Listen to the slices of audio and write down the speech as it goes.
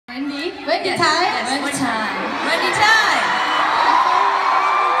Wendy? Wendy yes, time? Yes, Wendy time. Wendy time!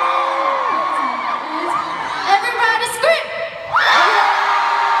 Everybody scream!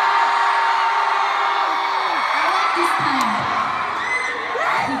 I like this time.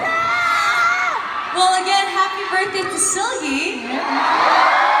 Well, again, happy birthday to Silgi.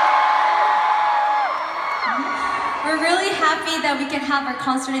 We're really happy that we can have our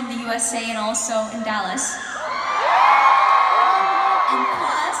concert in the USA and also in Dallas. And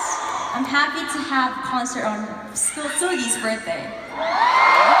plus, I'm happy to have a concert on Silgi's birthday.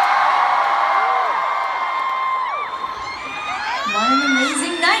 What an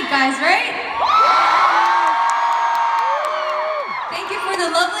amazing night, guys, right? Thank you for the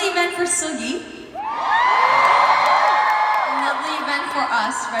lovely event for Silgi. A lovely event for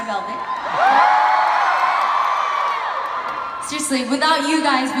us, Red Velvet. Seriously, without you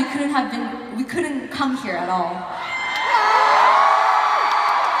guys, we couldn't come here at all.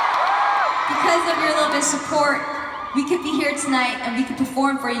 Because of your love and support, we could be here tonight and we could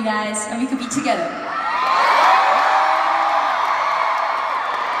perform for you guys and we could be together.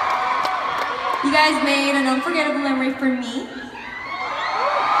 You guys made an unforgettable memory for me.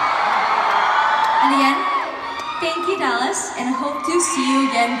 And again, thank you, Dallas, and I hope to see you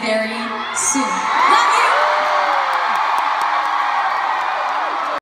again very soon. Love you!